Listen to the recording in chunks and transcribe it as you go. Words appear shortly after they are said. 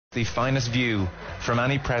The finest view from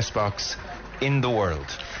any press box in the world.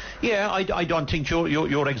 Yeah, I don't think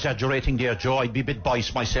you're exaggerating there, Joe. I'd be a bit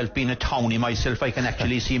biased myself, being a townie myself. I can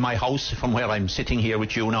actually see my house from where I'm sitting here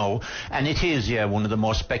with you now. And it is, yeah, one of the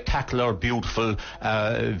most spectacular, beautiful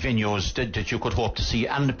venues that you could hope to see.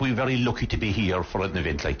 And we're very lucky to be here for an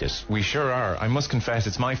event like this. We sure are. I must confess,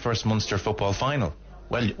 it's my first Munster football final.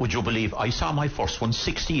 Well, would you believe, I saw my first one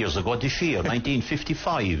 60 years ago this year,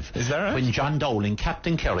 1955. Is that right? When John Dowling,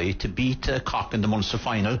 Captain Kerry, to beat Cork in the Munster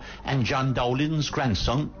final, and John Dowling's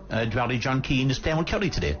grandson, Dwally John Keane, is playing with Kerry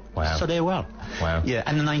today. Wow. So they were. Wow. Yeah,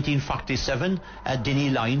 and in 1947, Denny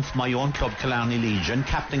Lyne, from my own club, Killarney Legion,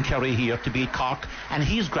 Captain Kerry here to beat Cork, and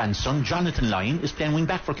his grandson, Jonathan Lyne, is playing wing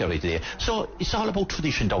back for Kerry today. So it's all about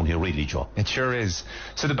tradition down here, really, Joe. It sure is.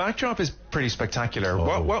 So the backdrop is pretty spectacular.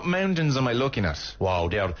 Oh. What mountains am I looking at? Wow,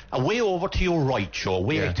 there. Way over to your right, Joe,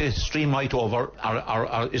 way to stream right over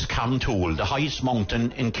is Carntool, the highest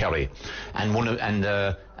mountain in Kerry. And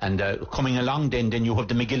coming along then you have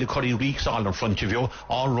the McGillicuddy Reeks all in front of you,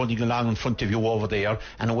 all running along in front of you over there,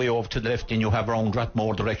 and away over to the left then you have around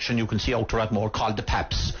Rathmore direction, you can see out to Rathmore, called the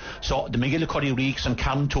Paps. So the McGillicuddy Reeks and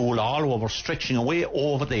Carntool all over, stretching away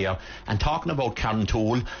over there. And talking about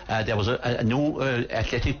Carntool, there was a new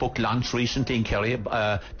athletic book launched recently in Kerry,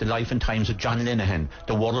 The Life and Times of John Lenihan,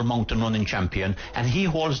 the world mountain running champion, and he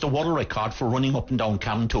holds the world record for running up and down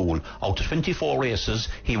Carntool. Out of 24 races,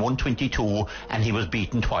 he won 22, and he was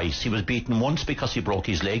beaten twice. He was beaten once because he broke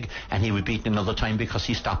his leg, and he was beaten another time because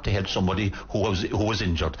he stopped to help somebody who was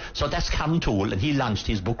injured. So that's Carntool, and he launched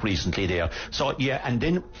his book recently there. So yeah, and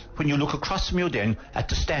then when you look across from you then at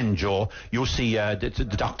the stand, Joe, you see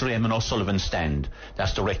the Dr. Eamon O'Sullivan stand.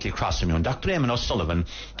 That's directly across from you. And Dr. Eamon O'Sullivan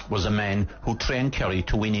was a man who trained Kerry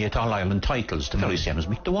to win 8 All-Ireland titles, the very same as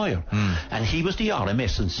Mick Dwyer. And he was the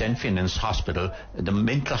RMS in St. Finnan's Hospital, the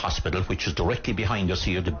mental hospital, which is directly behind us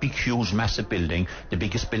here, the big, huge, massive building, the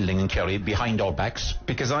biggest building in Kerry, behind our backs.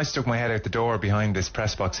 Because I stuck my head out the door behind this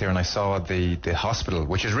press box here and I saw the hospital,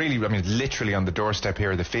 which is really, I mean, literally on the doorstep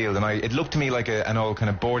here of the field, and it looked to me like an old kind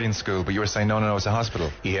of boarding school, but you were saying no, it's a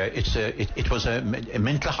hospital. Yeah, it was a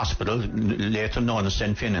mental hospital, later known as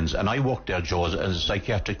St. Finnan's, and I worked there, Joe, as a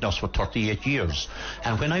psychiatric nurse for 38 years.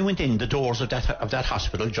 And when I went in the doors of that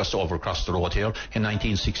hospital, just over across the road here, in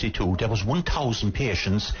 1962, there was 1,000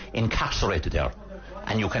 patients incarcerated there.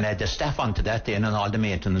 And you can add the staff onto that then, and all the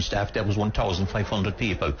maintenance staff. There was 1,500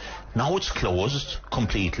 people. Now it's closed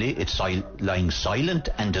completely. It's lying silent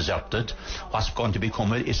and deserted. What's going to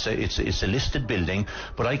become it's a listed building.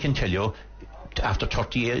 But I can tell you, after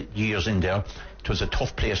 38 years in there, it was a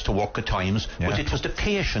tough place to work at times. Yeah. But it was the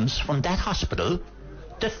patients from that hospital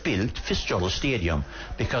that built Fitzgerald Stadium,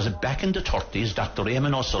 because back in the 30s, Dr.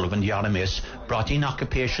 Eamon O'Sullivan, the RMS, brought in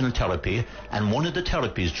occupational therapy, and one of the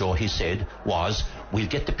therapies, Joe, he said, was, we'll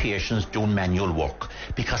get the patients doing manual work,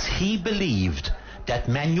 because he believed that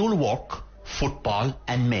manual work, football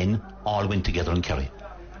and men all went together in Kerry.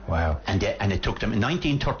 Wow. And it took them in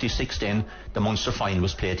 1936 then, the Munster final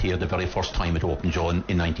was played here the very first time it opened, Joe,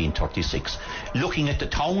 in 1936. Looking at the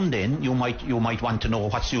town then, you might want to know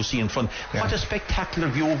what you see in front. Yeah. What a spectacular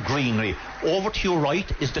view of greenery. Over to your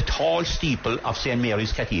right is the tall steeple of St.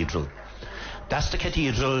 Mary's Cathedral. That's the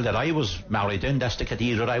cathedral that I was married in. That's the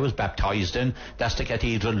cathedral I was baptised in. That's the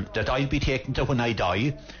cathedral that I'll be taken to when I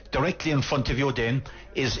die. Directly in front of you then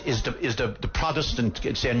is the Protestant,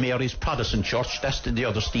 St. Mary's Protestant Church. That's the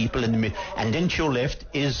other steeple in the middle. And then to your left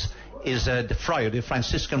is the friary, the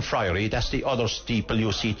Franciscan friary. That's the other steeple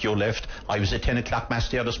you see to your left. I was at 10 o'clock mass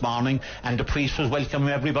there this morning, and the priest was welcoming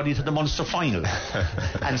everybody to the Munster final.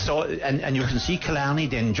 And so, and you can see Killarney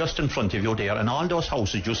then just in front of you there, and all those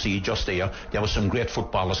houses you see just there were some great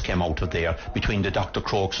footballers came out of there, between the Dr.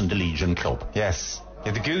 Crokes and the Legion Club. Yes.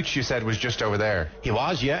 Yeah, the Gooch, you said, was just over there. He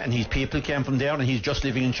was, yeah, and his people came from there, and he's just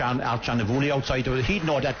living in Archanavuli outside of it. He'd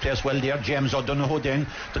know that place well there. James O'Donoghue then,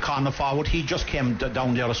 the corner forward, he just came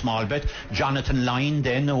down there a small bit. Jonathan Lyne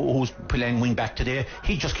then, who's playing wing back today,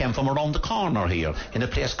 he just came from around the corner here, in a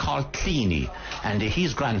place called Cleany. And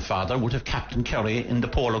his grandfather would have captained Kerry in the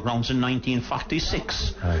polo grounds in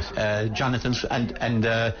 1946. Right. Jonathan's,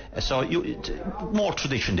 so more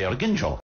tradition there again, Joe.